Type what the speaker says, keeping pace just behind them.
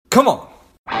Come on.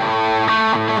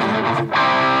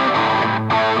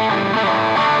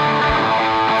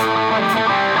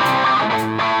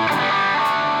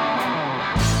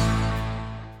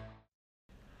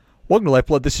 Welcome to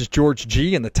Lifeblood. This is George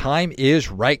G, and the time is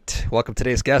right. Welcome to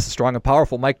today's guest, the strong and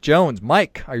powerful Mike Jones.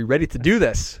 Mike, are you ready to do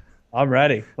this? I'm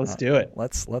ready. Let's do it.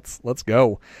 Let's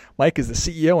go. Mike is the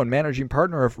CEO and managing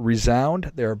partner of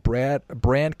Resound. They're a brand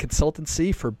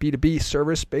consultancy for B2B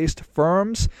service-based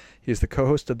firms. He is the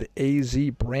co-host of the AZ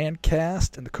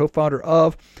Brandcast and the co-founder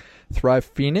of Thrive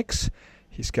Phoenix.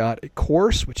 He's got a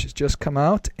course which has just come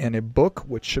out and a book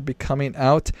which should be coming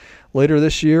out later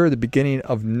this year, the beginning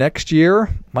of next year.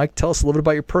 Mike, tell us a little bit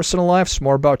about your personal life, some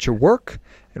more about your work,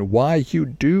 and why you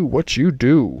do what you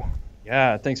do.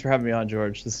 Yeah, thanks for having me on,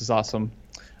 George. This is awesome.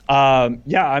 I'm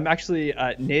actually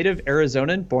a native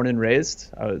Arizonan, born and raised.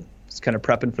 I was kind of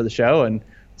prepping for the show, and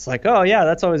it's like, oh, yeah,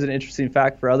 that's always an interesting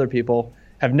fact for other people.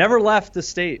 Have never left the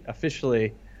state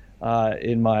officially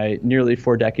in my nearly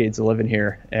 4 decades of living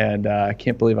here, and I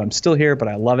can't believe I'm still here, but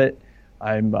I love it.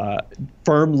 I'm a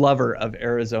firm lover of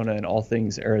Arizona and all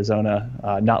things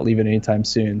Arizona, not leaving anytime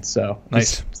soon. So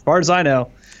nice. As far as I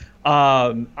know,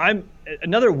 I'm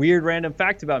another weird random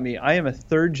fact about me. I am a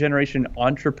third generation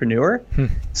entrepreneur.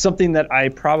 Something that I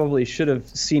probably should have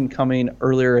seen coming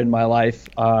earlier in my life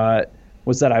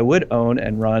was that I would own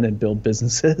and run and build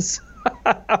businesses.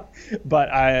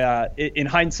 But in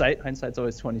hindsight's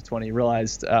always 20/20,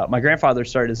 realized my grandfather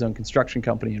started his own construction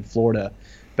company in Florida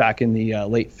back in the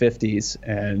late 50s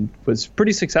and was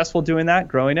pretty successful doing that,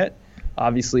 growing it.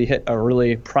 Obviously hit a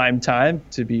really prime time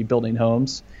to be building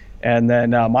homes. And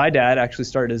then my dad actually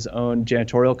started his own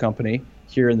janitorial company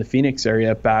here in the Phoenix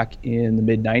area back in the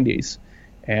mid 90s.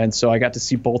 And so I got to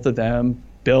see both of them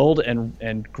build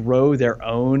and grow their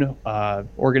own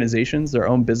organizations, their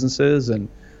own businesses. And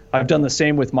I've done the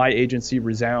same with my agency,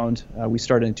 Resound. We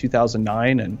started in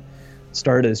 2009 and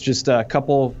started as just a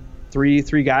couple, three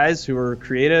guys who were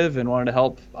creative and wanted to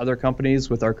help other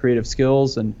companies with our creative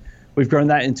skills. And we've grown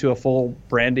that into a full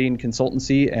branding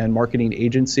consultancy and marketing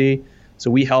agency. So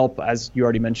we help, as you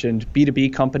already mentioned,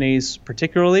 B2B companies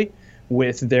particularly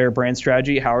with their brand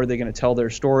strategy. How are they going to tell their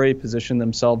story, position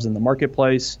themselves in the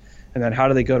marketplace, and then how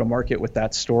do they go to market with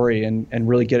that story and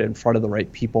really get it in front of the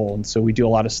right people? And so we do a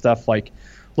lot of stuff like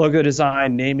logo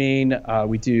design, naming. I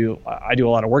do a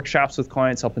lot of workshops with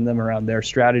clients, helping them around their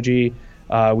strategy.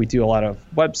 We do a lot of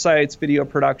websites, video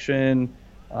production,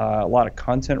 a lot of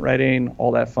content writing,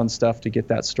 all that fun stuff to get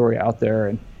that story out there.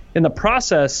 And in the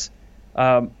process,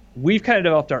 we've kind of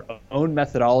developed our own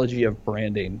methodology of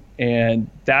branding. And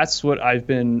that's what I've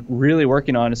been really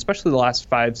working on, especially the last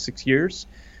 5-6 years.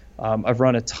 I've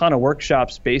run a ton of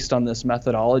workshops based on this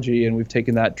methodology, and we've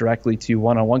taken that directly to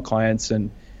one-on-one clients.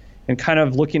 And kind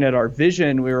of looking at our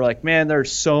vision, we were like, man,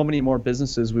 there's so many more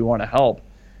businesses we want to help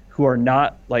who are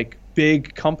not like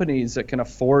big companies that can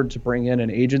afford to bring in an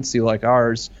agency like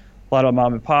ours. A lot of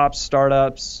mom and pops,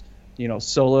 startups,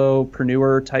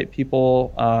 solopreneur type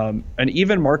people, and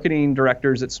even marketing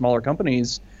directors at smaller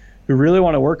companies who really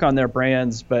want to work on their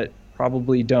brands, but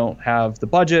probably don't have the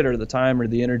budget or the time or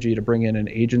the energy to bring in an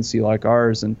agency like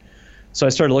ours. And so I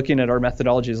started looking at our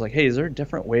methodologies like, hey, is there a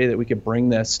different way that we could bring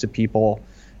this to people?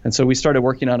 And so we started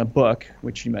working on a book,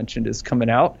 which you mentioned is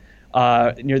coming out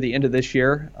near the end of this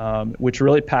year, which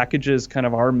really packages kind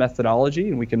of our methodology,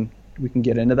 and we can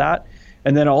get into that.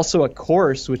 And then also a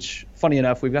course, which, funny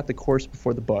enough, we've got the course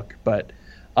before the book, but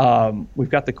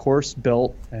we've got the course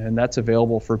built, and that's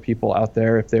available for people out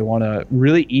there if they want a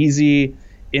really easy,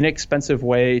 inexpensive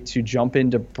way to jump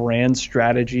into brand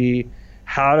strategy,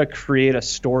 how to create a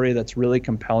story that's really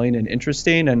compelling and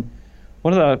interesting. And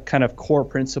one of the kind of core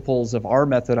principles of our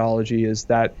methodology is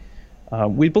that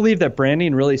we believe that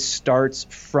branding really starts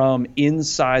from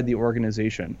inside the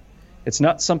organization. It's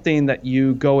not something that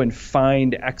you go and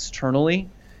find externally.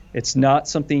 It's not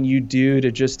something you do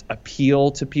to just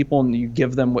appeal to people and you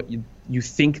give them what you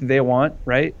think they want,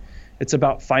 right? It's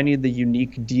about finding the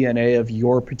unique DNA of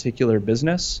your particular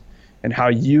business and how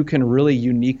you can really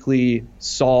uniquely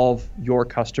solve your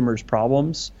customers'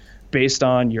 problems based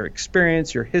on your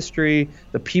experience, your history,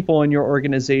 the people in your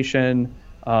organization,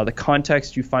 the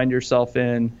context you find yourself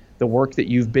in, the work that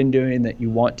you've been doing that you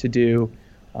want to do.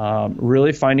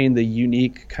 Really finding the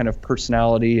unique kind of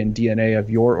personality and DNA of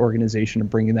your organization and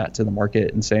bringing that to the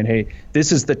market and saying, hey,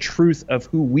 this is the truth of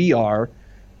who we are,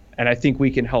 and I think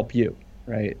we can help you,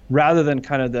 right? Rather than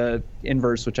kind of the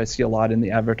inverse, which I see a lot in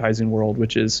the advertising world,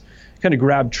 which is kind of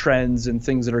grab trends and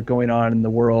things that are going on in the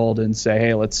world and say,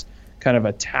 hey, let's kind of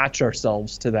attach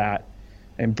ourselves to that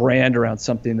and brand around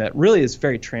something that really is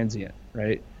very transient,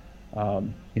 right?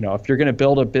 If you're going to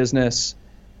build a business,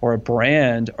 or a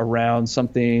brand around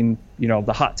something,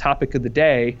 the hot topic of the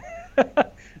day,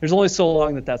 there's only so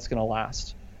long that that's going to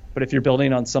last. But if you're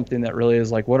building on something that really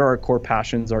is like, what are our core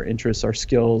passions, our interests, our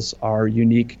skills, our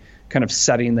unique kind of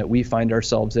setting that we find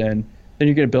ourselves in, then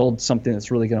you're going to build something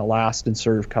that's really going to last and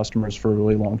serve customers for a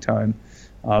really long time.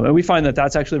 And we find that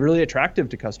that's actually really attractive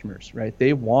to customers, right?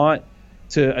 They want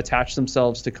to attach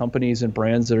themselves to companies and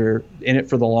brands that are in it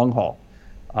for the long haul.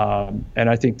 And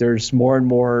I think there's more and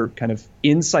more kind of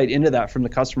insight into that from the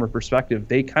customer perspective.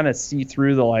 They kind of see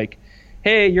through the like,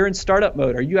 hey, you're in startup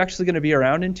mode. Are you actually going to be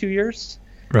around in 2 years?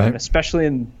 Right. And especially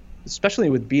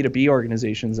with B2B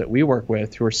organizations that we work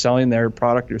with who are selling their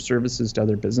product or services to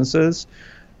other businesses,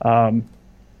 the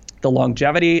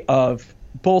longevity of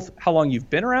both how long you've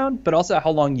been around, but also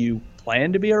how long you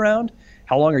plan to be around.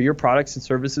 How long are your products and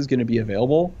services going to be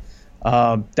available?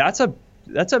 That's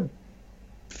a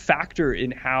factor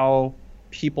in how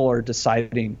people are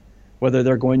deciding whether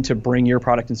they're going to bring your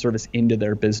product and service into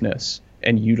their business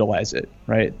and utilize it,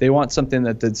 right? They want something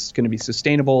that's going to be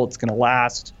sustainable, it's going to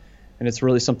last, and it's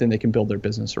really something they can build their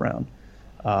business around.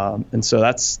 And so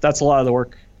that's a lot of the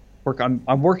work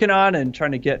I'm working on and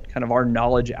trying to get kind of our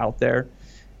knowledge out there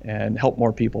and help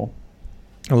more people.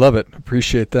 I love it.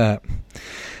 Appreciate that.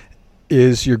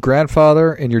 Is your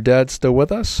grandfather and your dad still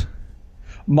with us?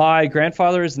 My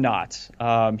grandfather is not.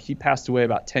 He passed away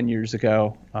about 10 years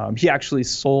ago. He actually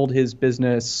sold his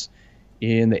business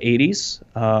in the 80s.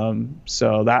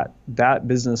 So that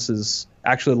business is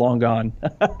actually long gone.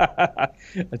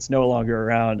 It's no longer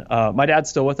around. My dad's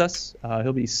still with us.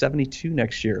 He'll be 72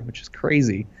 next year, which is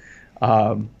crazy.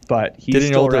 But he's getting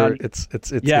still older. around.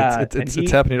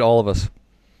 It's happening to all of us.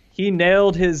 He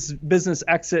nailed his business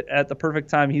exit at the perfect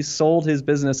time. He sold his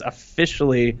business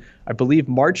officially, I believe,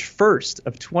 March 1st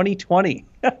of 2020.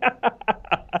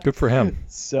 Good for him.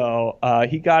 So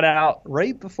he got out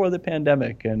right before the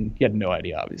pandemic, and he had no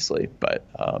idea, obviously. But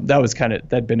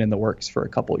that'd been in the works for a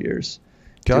couple of years.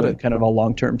 Got it. Kind of a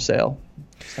long-term sale.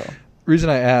 So. Reason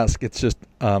I ask, it's just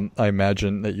I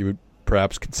imagine that you would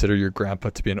perhaps consider your grandpa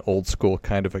to be an old school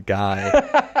kind of a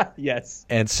guy. Yes.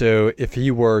 And so if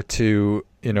he were to,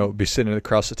 be sitting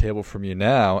across the table from you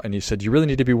now and you said, you really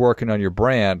need to be working on your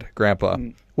brand, Grandpa,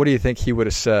 what do you think he would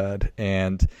have said?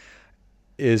 And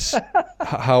is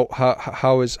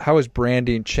how is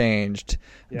branding changed?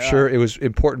 I'm sure it was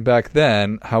important back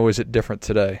then. How is it different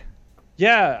today?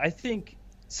 Yeah, I think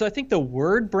the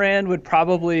word brand would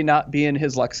probably not be in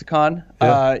his lexicon.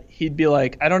 Yeah. He'd be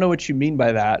like, I don't know what you mean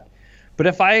by that. But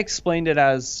if I explained it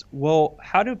as, well,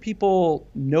 how do people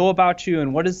know about you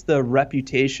and what is the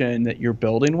reputation that you're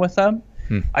building with them?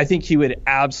 I think he would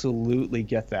absolutely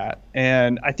get that.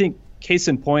 And I think case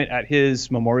in point, at his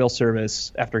memorial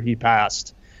service after he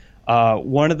passed,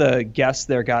 one of the guests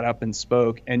there got up and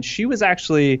spoke, and she was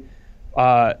actually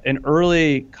an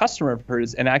early customer of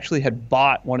hers and actually had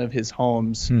bought one of his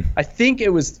homes. I think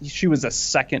she was a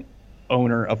second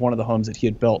owner of one of the homes that he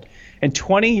had built. And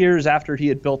 20 years after he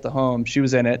had built the home, she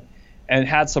was in it and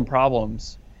had some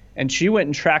problems. And she went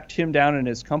and tracked him down in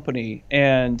his company.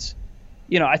 And,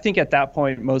 I think at that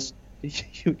point,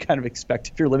 you kind of expect,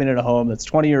 if you're living in a home that's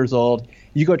 20 years old,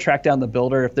 you go track down the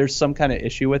builder. If there's some kind of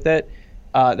issue with it,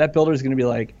 that builder is going to be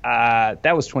like,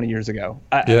 that was 20 years ago.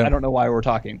 I don't know why we're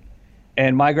talking.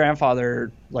 And my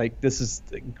grandfather, this is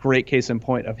a great case in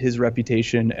point of his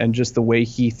reputation and just the way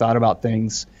he thought about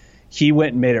things. He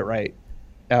went and made it right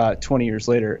 20 years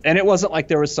later. And it wasn't like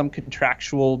there was some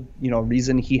contractual,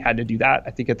 reason he had to do that.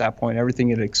 I think at that point, everything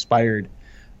had expired.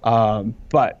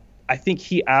 But I think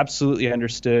he absolutely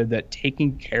understood that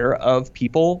taking care of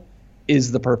people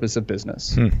is the purpose of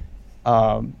business.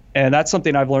 And that's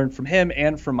something I've learned from him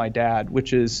and from my dad,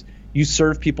 which is you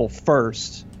serve people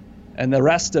first. And the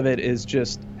rest of it is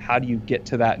just how do you get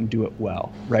to that and do it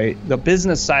well, right? The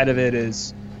business side of it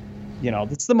is,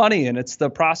 it's the money and it's the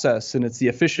process and it's the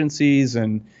efficiencies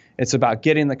and it's about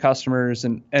getting the customers.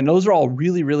 And those are all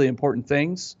really, really important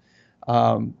things.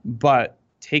 But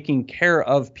taking care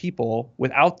of people,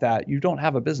 without that, you don't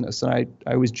have a business. And I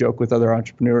always joke with other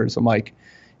entrepreneurs. I'm like,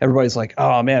 everybody's like,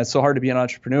 oh man, it's so hard to be an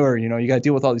entrepreneur. You got to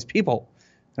deal with all these people.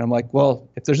 And I'm like, well,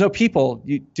 if there's no people,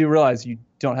 you do realize you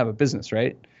don't have a business,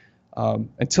 right?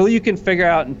 Until you can figure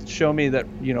out and show me that,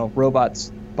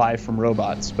 robots buy from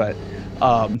robots, but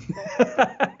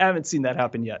I haven't seen that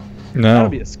happen yet. No, that'll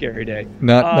be a scary day.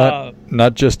 Not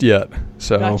just yet.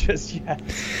 So not just yet.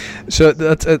 So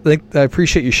I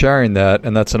appreciate you sharing that,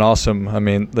 and that's an awesome. I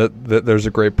mean, that there's a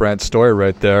great brand story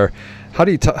right there. How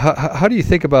do you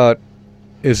think about?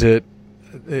 Is it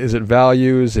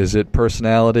values? Is it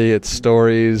personality? It's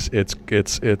stories. It's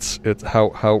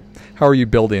how are you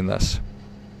building this?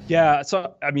 Yeah,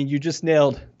 so I mean, you just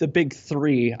nailed the big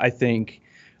three, I think.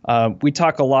 We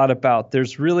talk a lot about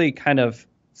there's really kind of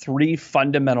three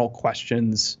fundamental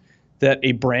questions that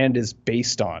a brand is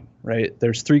based on, right?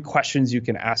 There's three questions you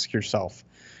can ask yourself.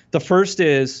 The first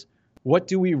is, what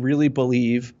do we really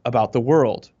believe about the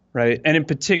world, right? And in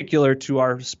particular to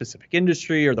our specific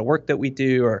industry or the work that we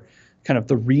do or kind of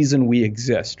the reason we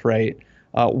exist, right?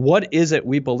 What is it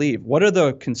we believe? What are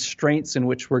the constraints in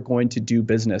which we're going to do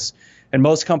business? And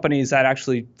most companies, that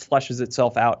actually fleshes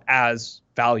itself out as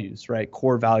values, right?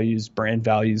 Core values, brand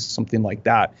values, something like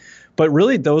that. But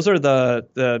really, those are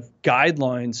the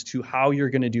guidelines to how you're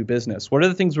going to do business. What are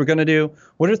the things we're going to do?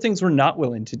 What are the things we're not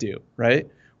willing to do, right?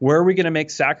 Where are we going to make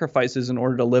sacrifices in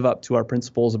order to live up to our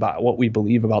principles about what we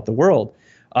believe about the world?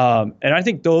 And I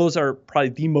think those are probably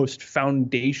the most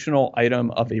foundational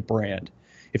item of a brand.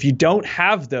 If you don't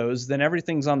have those, then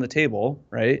everything's on the table,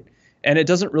 right? And it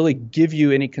doesn't really give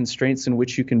you any constraints in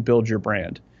which you can build your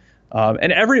brand.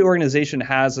 And every organization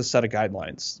has a set of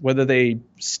guidelines, whether they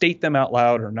state them out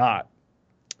loud or not,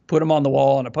 put them on the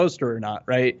wall on a poster or not,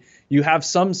 right? You have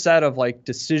some set of like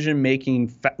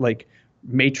decision-making like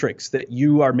matrix that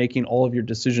you are making all of your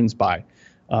decisions by.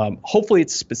 Hopefully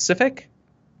it's specific.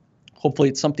 Hopefully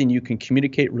it's something you can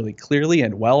communicate really clearly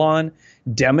and well on,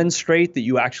 demonstrate that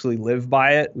you actually live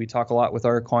by it. We talk a lot with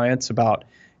our clients about,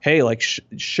 hey, like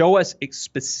show us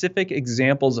specific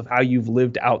examples of how you've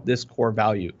lived out this core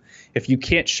value. If you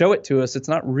can't show it to us, it's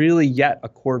not really yet a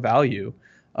core value.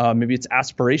 Maybe it's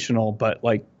aspirational, but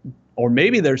like, or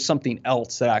maybe there's something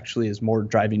else that actually is more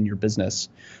driving your business.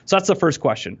 So that's the first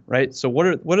question, right? So what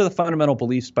are the fundamental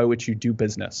beliefs by which you do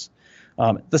business?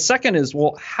 The second is,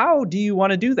 well, how do you want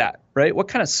to do that, right? What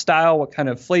kind of style, what kind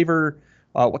of flavor,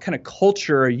 what kind of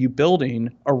culture are you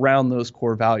building around those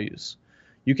core values?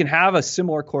 You can have a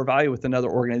similar core value with another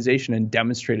organization and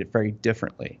demonstrate it very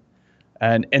differently.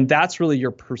 And that's really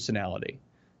your personality.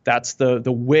 That's the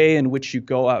way in which you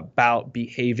go about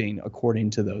behaving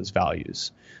according to those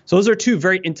values. So those are two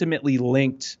very intimately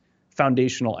linked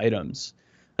foundational items.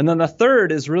 And then the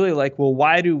third is really like, well,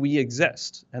 why do we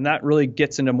exist? And that really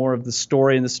gets into more of the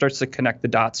story, and this starts to connect the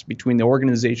dots between the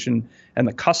organization and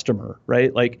the customer,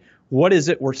 right? Like, what is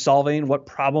it we're solving? What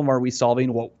problem are we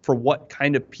solving? For what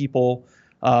kind of people?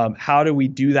 How do we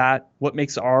do that? What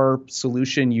makes our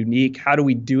solution unique? How do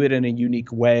we do it in a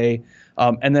unique way?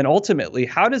 And then ultimately,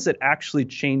 how does it actually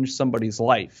change somebody's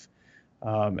life?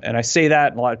 And I say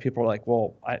that, and a lot of people are like,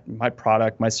 well, my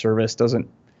product, my service doesn't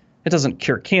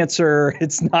cure cancer.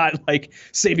 It's not like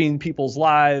saving people's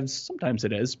lives. Sometimes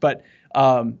it is, but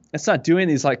it's not doing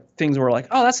these like things where we're like,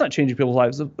 oh, that's not changing people's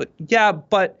lives. But yeah,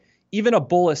 but even a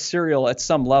bowl of cereal at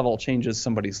some level changes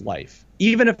somebody's life,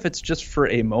 even if it's just for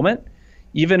a moment.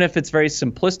 Even if it's very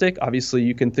simplistic. Obviously,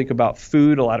 you can think about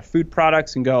food, a lot of food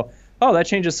products, and go, oh, that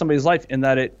changes somebody's life in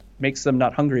that it makes them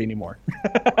not hungry anymore.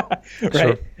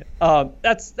 Right? Sure.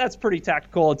 That's pretty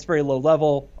tactical. It's very low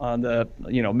level on the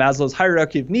Maslow's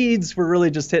hierarchy of needs. We're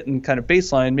really just hitting kind of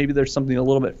baseline. Maybe there's something a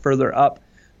little bit further up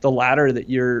the ladder that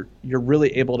you're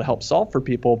really able to help solve for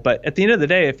people. But at the end of the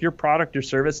day, if your product or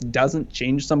service doesn't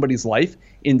change somebody's life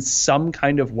in some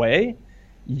kind of way,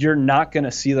 you're not going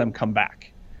to see them come back.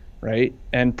 Right.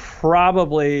 And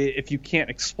probably if you can't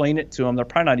explain it to them, they're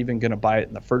probably not even going to buy it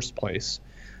in the first place.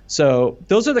 So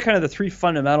those are the kind of the three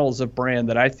fundamentals of brand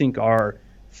that I think are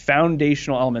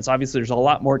foundational elements. Obviously, there's a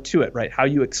lot more to it, right? How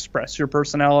you express your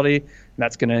personality. And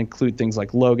that's going to include things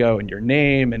like logo and your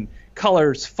name and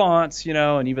colors, fonts,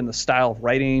 and even the style of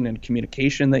writing and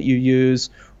communication that you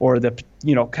use, or the,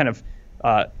 kind of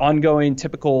ongoing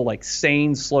typical like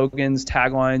sayings, slogans,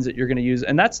 taglines that you're going to use.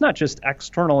 And that's not just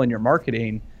external in your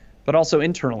marketing, but also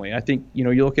internally. I think, you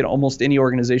look at almost any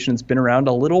organization that's been around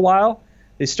a little while,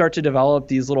 they start to develop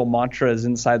these little mantras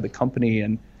inside the company.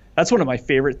 And that's one of my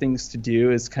favorite things to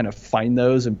do is kind of find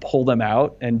those and pull them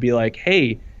out and be like,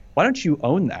 hey, why don't you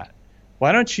own that?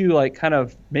 Why don't you like kind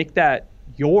of make that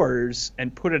yours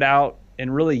and put it out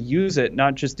and really use it,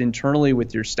 not just internally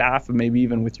with your staff, but maybe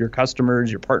even with your customers,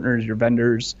 your partners, your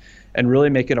vendors, and really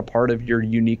make it a part of your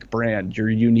unique brand, your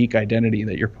unique identity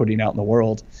that you're putting out in the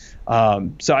world.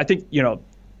 So I think,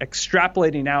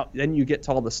 extrapolating out, then you get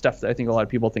to all the stuff that I think a lot of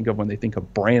people think of when they think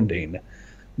of branding.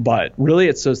 But really,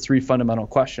 it's those three fundamental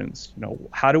questions.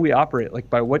 How do we operate?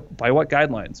 Like by what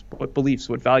guidelines, what beliefs,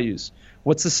 what values?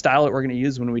 What's the style that we're going to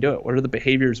use when we do it? What are the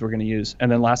behaviors we're going to use?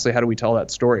 And then lastly, how do we tell that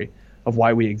story of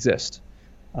why we exist?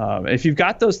 If you've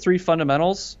got those three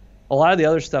fundamentals, a lot of the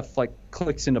other stuff like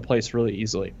clicks into place really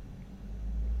easily.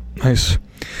 Nice.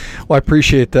 Well, I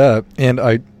appreciate that. And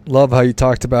I love how you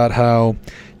talked about how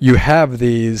you have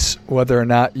these, whether or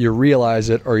not you realize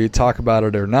it or you talk about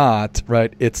it or not,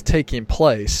 right? It's taking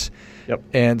place. Yep.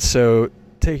 And so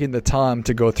taking the time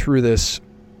to go through this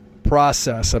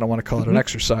process, I don't want to call it an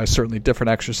exercise, certainly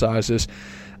different exercises,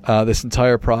 this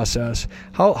entire process.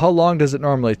 How long does it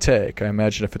normally take? I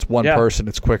imagine if it's one person,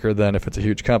 it's quicker than if it's a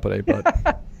huge company.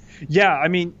 But yeah, I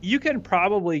mean, you can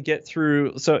probably get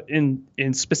through. So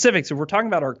in specifics, if we're talking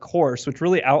about our course, which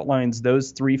really outlines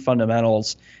those 3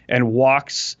 fundamentals and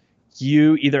walks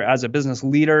you either as a business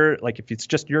leader, like if it's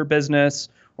just your business,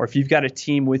 or if you've got a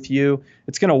team with you,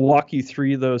 it's going to walk you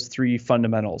through those 3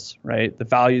 fundamentals, right? The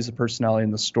values, the personality,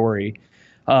 and the story.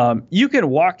 You can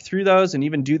walk through those and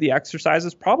even do the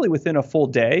exercises probably within a full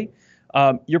day.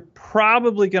 You're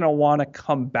probably going to want to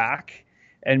come back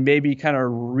and maybe kind of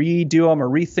redo them or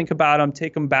rethink about them,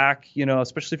 take them back,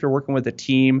 especially if you're working with a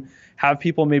team, have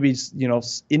people maybe,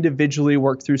 individually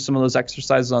work through some of those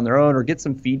exercises on their own or get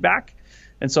some feedback.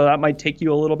 And so that might take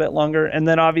you a little bit longer. And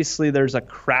then obviously there's a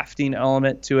crafting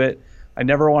element to it. I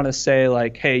never want to say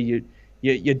like, hey, you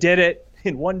did it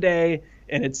in one day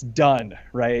and it's done,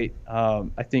 right?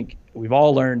 I think we've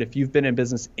all learned if you've been in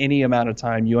business any amount of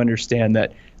time, you understand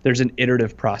that there's an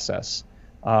iterative process.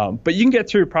 But you can get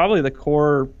through probably the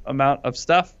core amount of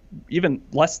stuff, even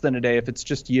less than a day. If it's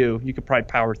just you could probably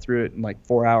power through it in like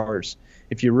 4 hours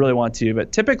if you really want to.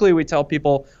 But typically we tell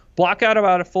people block out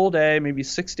about a full day, maybe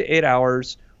 6 to 8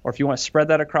 hours. Or if you want to spread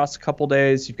that across a couple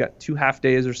days, you've got 2 half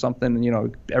days or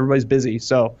something, everybody's busy.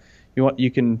 So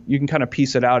you can kind of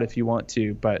piece it out if you want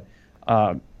to. But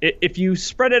if you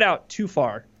spread it out too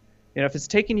far, if it's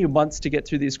taking you months to get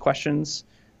through these questions,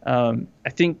 I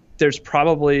think there's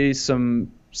probably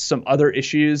some other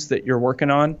issues that you're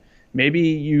working on. Maybe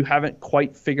you haven't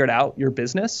quite figured out your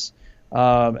business.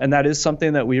 And that is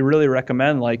something that we really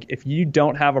recommend. Like if you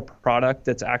don't have a product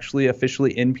that's actually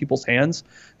officially in people's hands,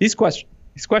 these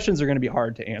questions are going to be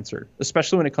hard to answer,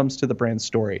 especially when it comes to the brand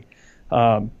story.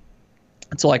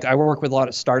 So like I work with a lot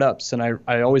of startups and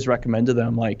I always recommend to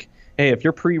them like, hey, if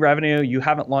you're pre-revenue, you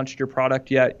haven't launched your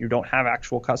product yet, you don't have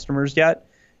actual customers yet,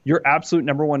 your absolute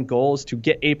number one goal is to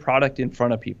get a product in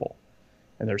front of people.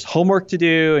 And there's homework to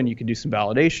do and you can do some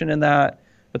validation in that.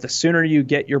 But the sooner you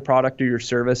get your product or your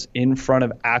service in front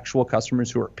of actual customers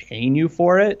who are paying you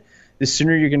for it, the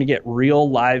sooner you're going to get real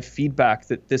live feedback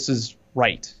that this is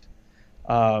right.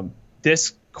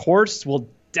 This course will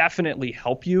definitely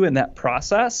help you in that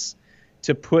process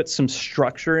to put some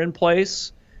structure in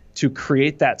place to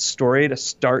create that story, to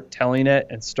start telling it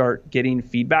and start getting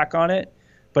feedback on it.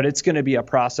 But it's going to be a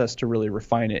process to really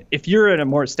refine it. If you're in a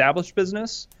more established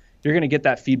business, you're going to get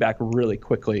that feedback really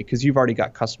quickly because you've already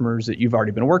got customers that you've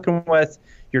already been working with.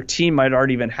 Your team might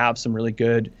already even have some really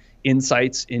good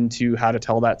insights into how to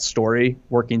tell that story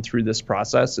working through this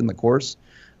process in the course.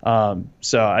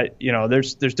 So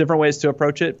there's different ways to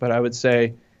approach it, but I would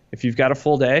say if you've got a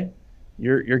full day,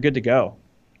 you're good to go.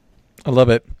 I love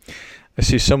it. I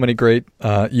see so many great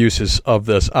uses of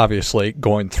this, obviously,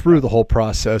 going through the whole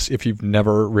process. If you've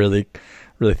never really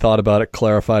thought about it,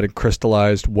 clarified and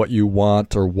crystallized what you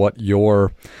want or what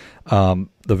your the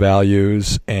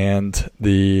values and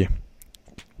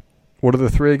what are the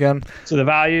 3 again? So the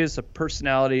values, the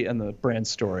personality, and the brand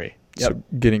story. Yep. So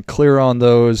getting clear on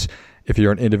those. If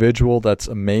you're an individual, that's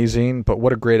amazing. But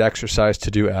what a great exercise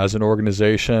to do as an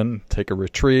organization. Take a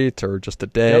retreat or just a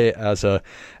day as a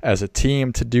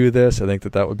team to do this. I think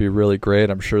that would be really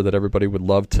great. I'm sure that everybody would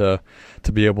love to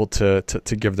be able to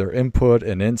give their input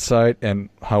and insight, and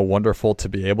how wonderful to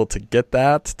be able to get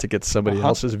that, to get somebody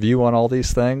else's view on all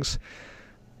these things.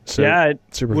 So,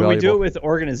 super when valuable. We do it with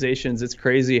organizations, it's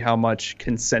crazy how much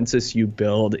consensus you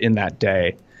build in that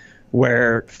day,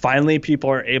 where finally people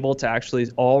are able to actually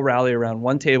all rally around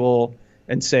one table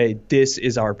and say, this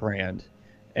is our brand.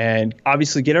 And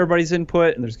obviously get everybody's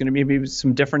input, and there's going to be maybe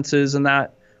some differences in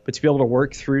that, but to be able to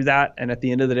work through that and at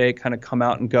the end of the day kind of come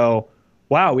out and go,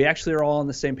 wow, we actually are all on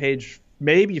the same page,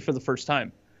 maybe for the first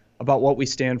time, about what we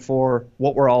stand for,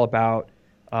 what we're all about.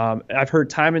 I've heard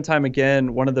time and time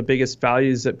again, one of the biggest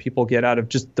values that people get out of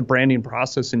just the branding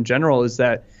process in general is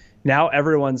that now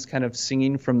everyone's kind of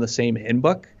singing from the same hymn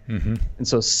book. Mm-hmm. And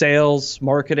so sales,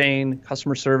 marketing,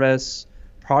 customer service,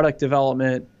 product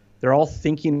development, they're all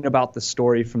thinking about the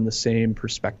story from the same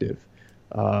perspective.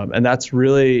 And that's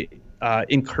really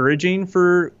encouraging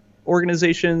for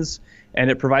organizations,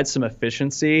 and it provides some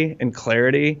efficiency and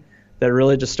clarity that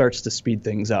really just starts to speed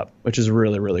things up, which is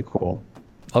really, really cool.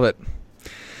 Love it.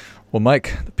 Well,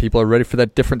 Mike, the people are ready for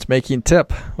that difference-making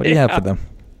tip. What do you have for them?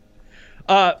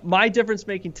 My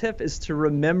difference-making tip is to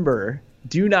remember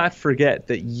do not forget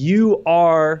that you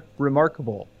are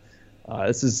remarkable.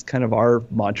 This is kind of our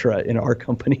mantra in our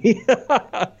company.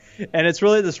 And it's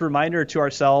really this reminder to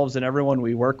ourselves and everyone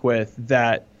we work with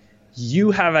that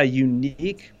you have a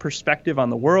unique perspective on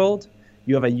the world.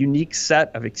 You have a unique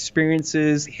set of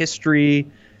experiences, history,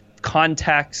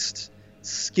 context,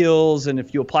 skills. And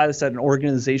if you apply this at an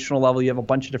organizational level, you have a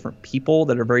bunch of different people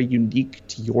that are very unique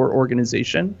to your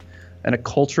organization and a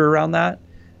culture around that.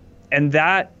 And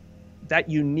that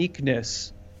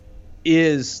uniqueness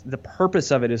is the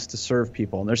purpose of it is to serve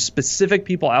people. And there's specific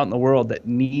people out in the world that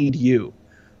need you,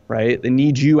 right? They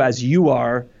need you as you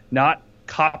are, not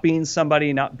copying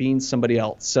somebody, not being somebody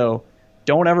else. So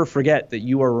don't ever forget that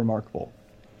you are remarkable.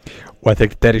 Well, I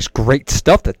think that is great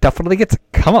stuff. That definitely gets it.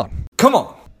 Come on.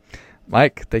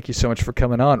 Mike, thank you so much for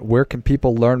coming on. Where can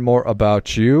people learn more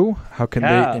about you? How can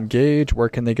they engage? Where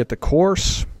can they get the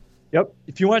course? Yep.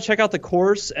 If you want to check out the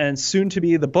course and soon to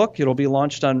be the book, it'll be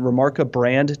launched on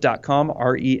remarkabrand.com,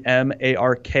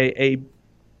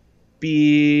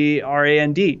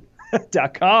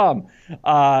 remarkabrand.com.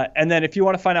 And then if you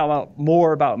want to find out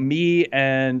more about me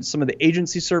and some of the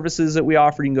agency services that we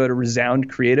offer, you can go to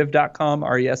resoundcreative.com,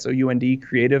 RESOUND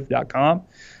creative.com.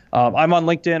 I'm on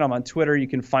LinkedIn. I'm on Twitter. You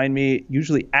can find me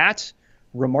usually at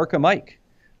RemarkaMike.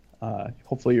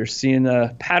 Hopefully you're seeing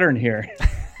a pattern here.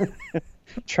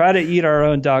 Try to eat our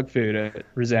own dog food at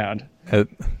Resound. I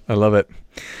love it.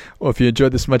 Well, if you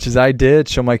enjoyed this as much as I did,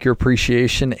 show Mike your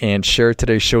appreciation and share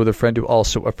today's show with a friend who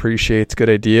also appreciates good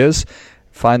ideas.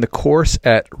 Find the course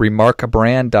at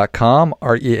remarkabrand.com,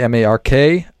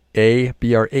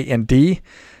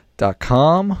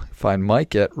 remarkabrand.com. Find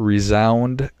Mike at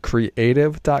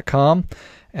resoundcreative.com,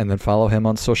 and then follow him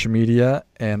on social media,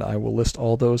 and I will list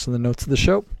all those in the notes of the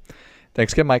show.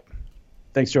 Thanks again, Mike.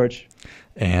 Thanks, George.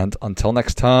 And until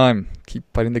next time, keep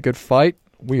fighting the good fight.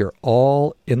 We are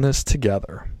all in this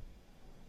together.